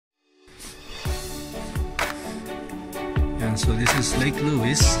Yan, so this is Lake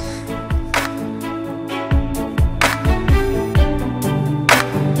Louise.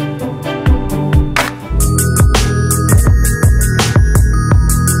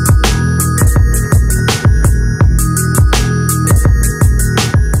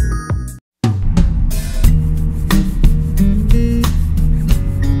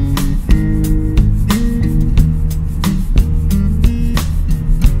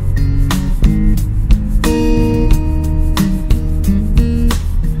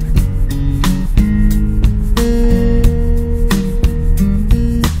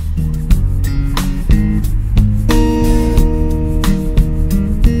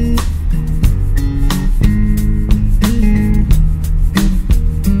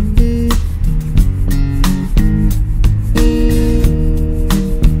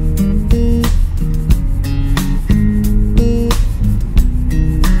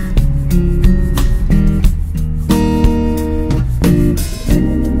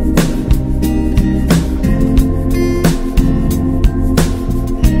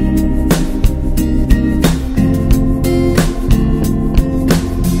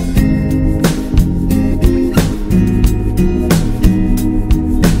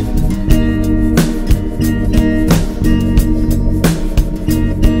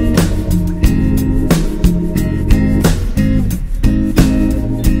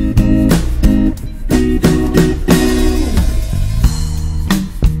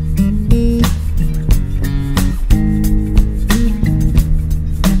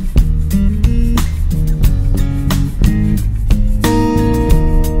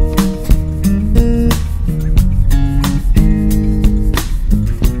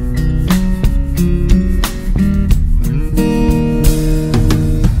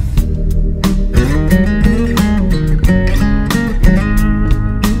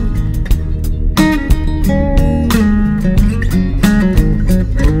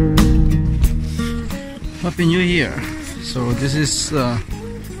 Happy New Year! So this is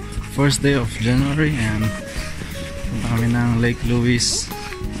first day of January and kami ng Lake Louise,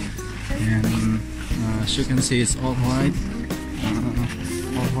 and as you can see it's all white,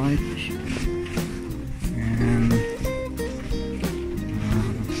 and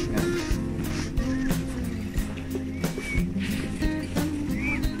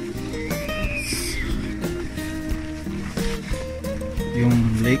yung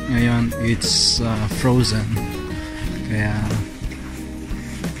lake ngayon it's frozen, kaya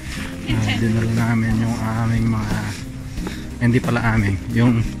dinala namin yung aming mga, hindi pala aming,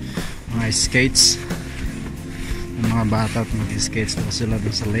 yung mga skates, yung mga bata at mag-skates na sila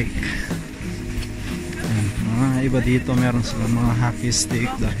dun sa lake. And mga iba dito meron sila mga hockey stick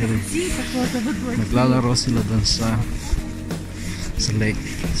dahil naglalaro sila dun sa lake.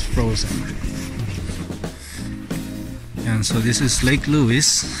 It's frozen. And so this is Lake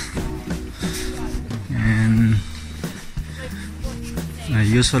Louise, and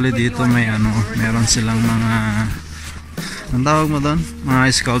usually dito may meron silang mga, ang tawag mo doon? Mga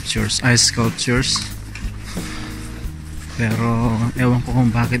ice sculptures. Pero ewan ko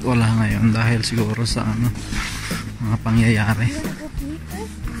kung bakit wala ngayon, dahil siguro sa mga pangyayari.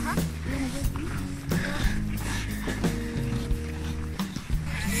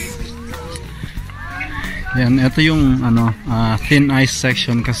 Yan, ito yung thin ice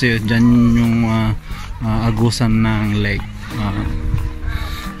section kasi dyan yung agusan ng lake.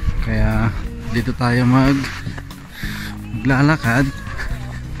 Kaya dito tayo maglalakad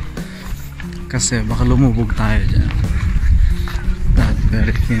kasi baka lumubog tayo dyan. That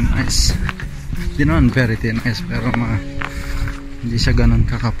very thin ice. Hindi naman very thin ice, pero hindi siya ganun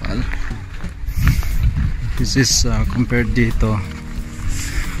kakapal. This is compared dito,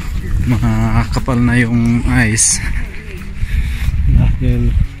 makakapal na yung ice dahil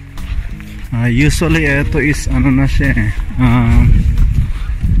usually ito is na siya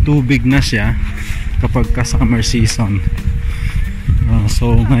tubig na siya kapag ka summer season.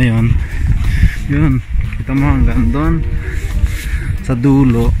 So ngayon yun, kita mo hanggang doon sa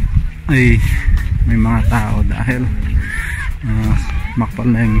dulo ay may mga tao dahil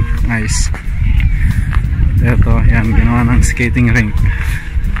makapal na yung ice. Ito, yan, ginawa ng skating rink.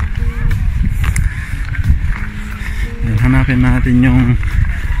 Hanapin natin yung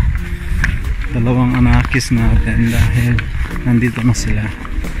dalawang anakis natin dahil nandito na sila.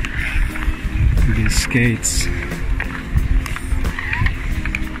 These skates.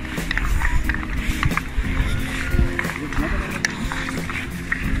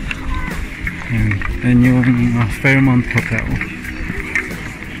 And yung Fairmont Hotel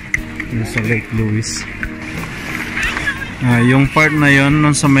sa Lake Louise. Yung part na yon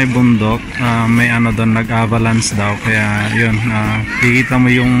nun sa may bundok, may ano doon, nag-avalanche daw, kaya yun, kikita mo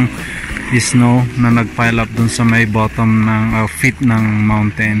yung snow na nag-pile up doon sa may bottom ng feet ng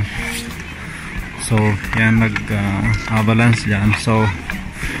mountain. So yan, nag-avalanche dyan. So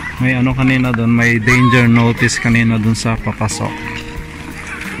may ano kanina doon, may danger notice kanina doon sa papasok.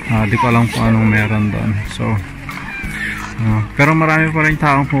 Di ko alam kung anong meron doon. So pero marami pa rin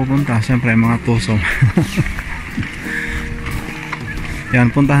taong pupunta, syempre mga tuso. Yan,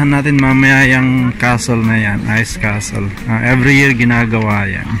 puntahan natin mamaya yung castle na yan, ice castle. Every year ginagawa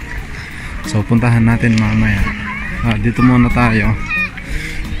yan. So puntahan natin mamaya. Dito muna tayo.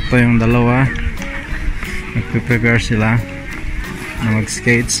 Ito yung dalawa, nagpe-prepare sila na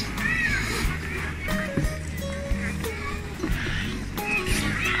mag-skates.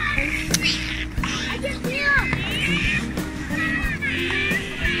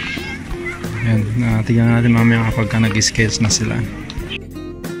 Yan, tignan natin mamaya kapag nag-skates na sila.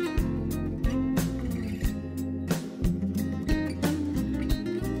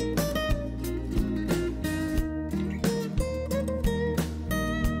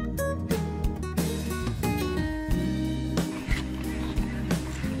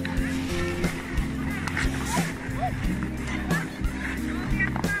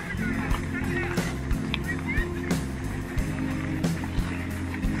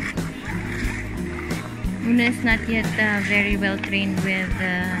 Una is not yet very well trained with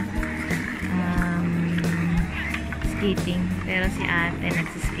skating, pero si ate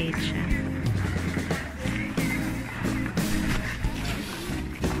nagsiskate siya.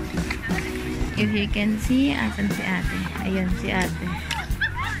 If you can see, asan si ate? Ayun si ate.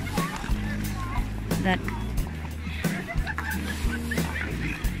 That.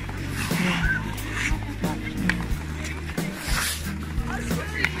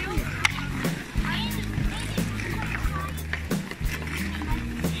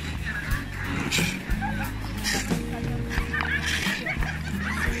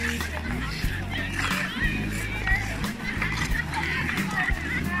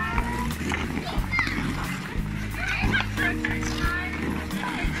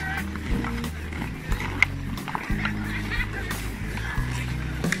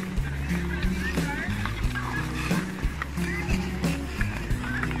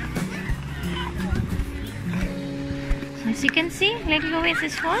 As you can see, Lake Louise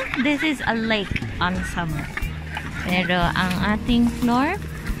is full. This is a lake on summer. Pero ang ating floor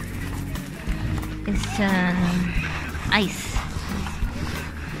is ice.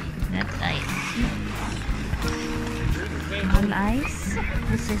 That's ice. All ice.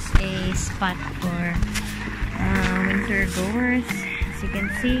 This is a spot for winter goers. As you can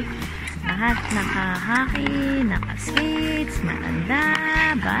see, lahat naka-hockey, naka-skates, matanda,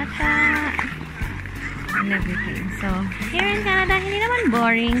 bata, and everything. So, here in Canada, hindi naman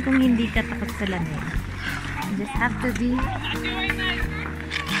boring kung hindi ka takot sa lamig. You just have to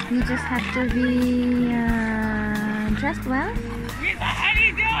be dressed well.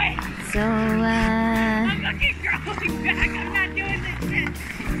 So,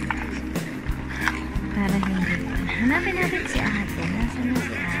 para hindi pa. Hanapin natin si ate. Nasaan na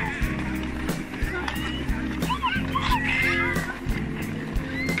si ate?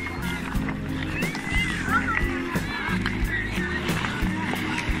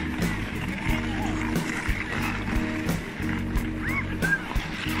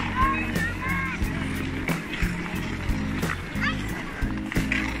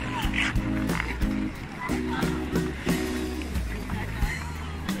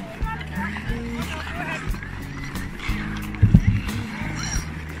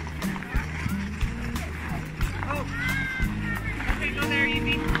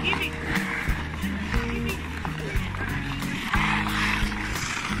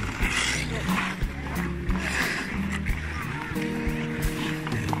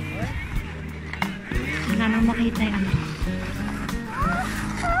 Sana makita yung ano.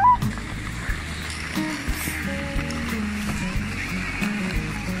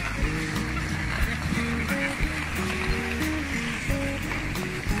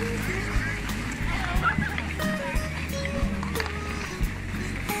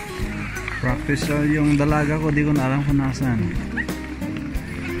 Practice yung dalaga ko, di ko na alam kung nasaan.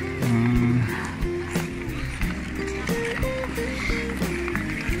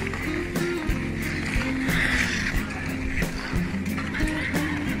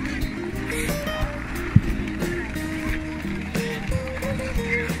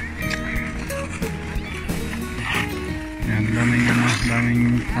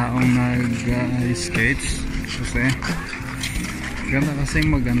 Daming taong nag-skates kasi ganda kasing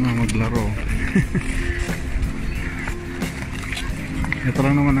maglaro. Ito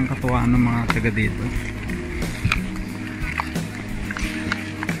lang naman ang katuwaan ng mga taga dito.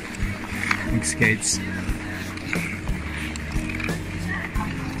 Mag-skates.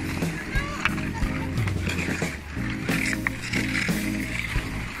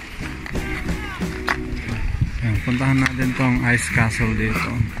 Ayan, puntahan natin tong ice castle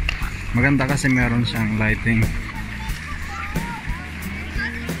dito. Maganda kasi meron siyang lighting.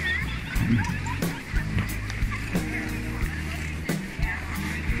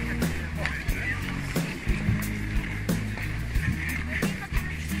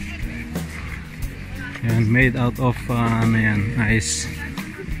 Yan, made out of ano yan, ice.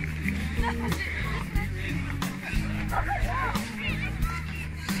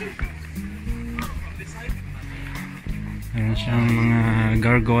 Ayan siyang mga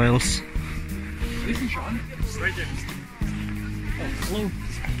gargoyles.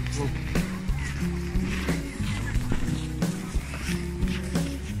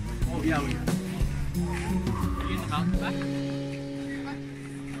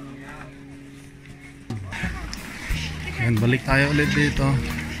 Ayan, balik tayo ulit dito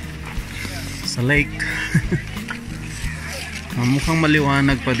sa lake. Mukhang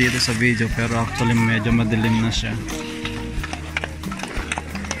maliwanag pa dito sa video pero actually medyo madilim na siya.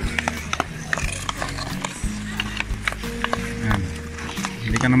 Ayan.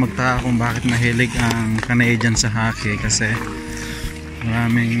 Hindi ka na magtaka kung bakit mahilig ang Canadian sa hockey kasi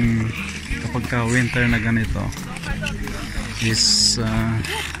maraming kapag ka winter na ganito is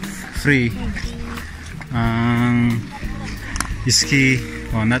free ang ski,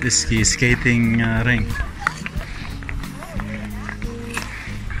 not ski, skating rink.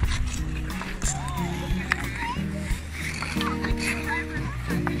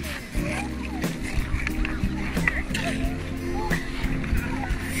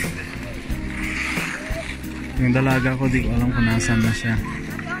 Yung dalaga ko di ko alam kung nasaan na siya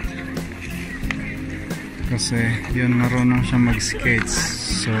kasi yun marunong siya mag skates,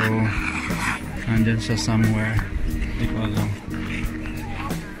 so nandyan siya somewhere, di ko alam.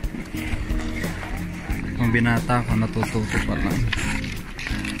 Kung binata ko natututo pa lang.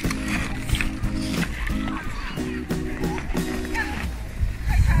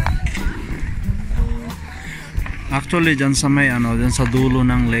 Actually dyan sa may dyan sa dulo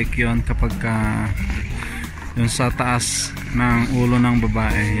ng lake yon, kapag yun sa taas ng ulo ng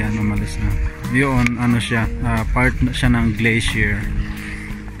babae, yan umalis na yun, siya part siya ng glacier.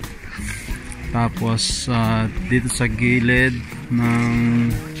 Tapos dito sa gilid ng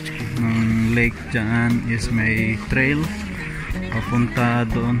lake dyan is may trail papunta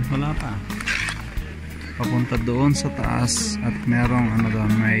doon, wala pa, papunta doon sa taas at merong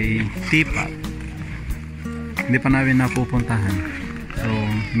doon, may teapot. Hindi pa namin napupuntahan, so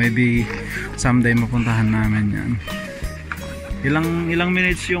maybe someday mapuntahan namin yan. Ilang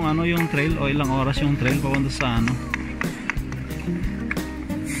minutes yung yung trail, o ilang oras yung trail papunta sa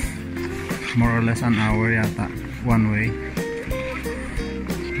more or less an hour yata one way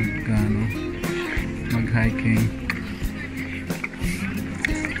mag-hiking.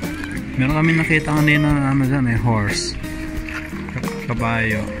 Meron kami nakita kanina dyan horse,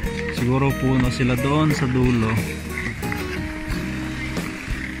 kabayo. Siguro puno sila doon sa dulo.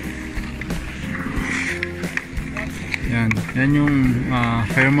 Yan yung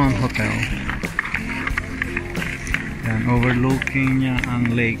Fairmont Hotel. Yan, overlooking niya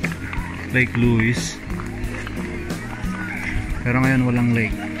ang Lake Louise. Pero ngayon walang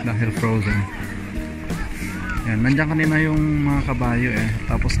lake dahil frozen. Yan, nandiyan kanina yung mga kabayo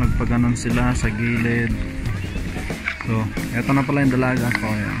tapos nagpaganon sila sa gilid. So, eto na pala yung dalaga ko.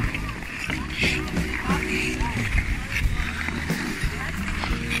 Yan.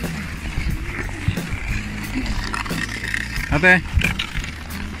 Ate,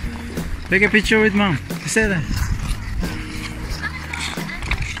 take a picture with mom. Say that.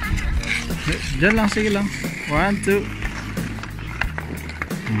 Diyan lang, sige lang. 1, 2.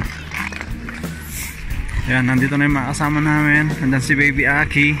 Yan, nandito na yung mga kasama namin. Nandyan si Baby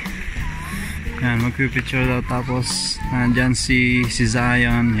Aki. Yan, magpipicture daw. Tapos nandyan si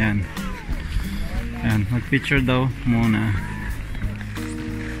Zion. Yan. Yan, magpicture daw muna.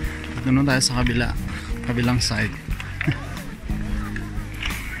 Dito na tayo sa kabilang side.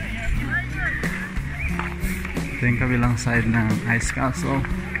 Ito yung kabilang side ng ice castle.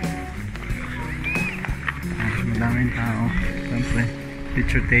 Madaming tao. Siyempre,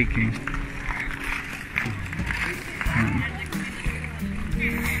 picture taking.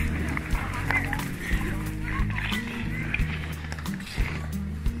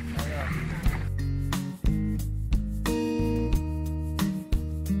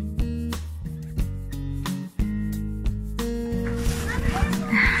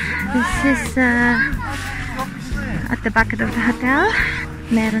 This is at the back of the hotel.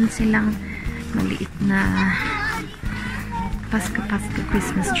 Meron silang maliit na Pasko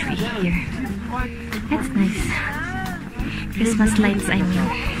Christmas tree here. That's nice. Christmas lights, I mean.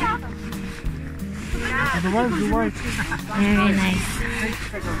 Very nice.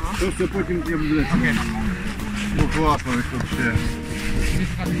 Просто потім я буду. Ну класно, вообще.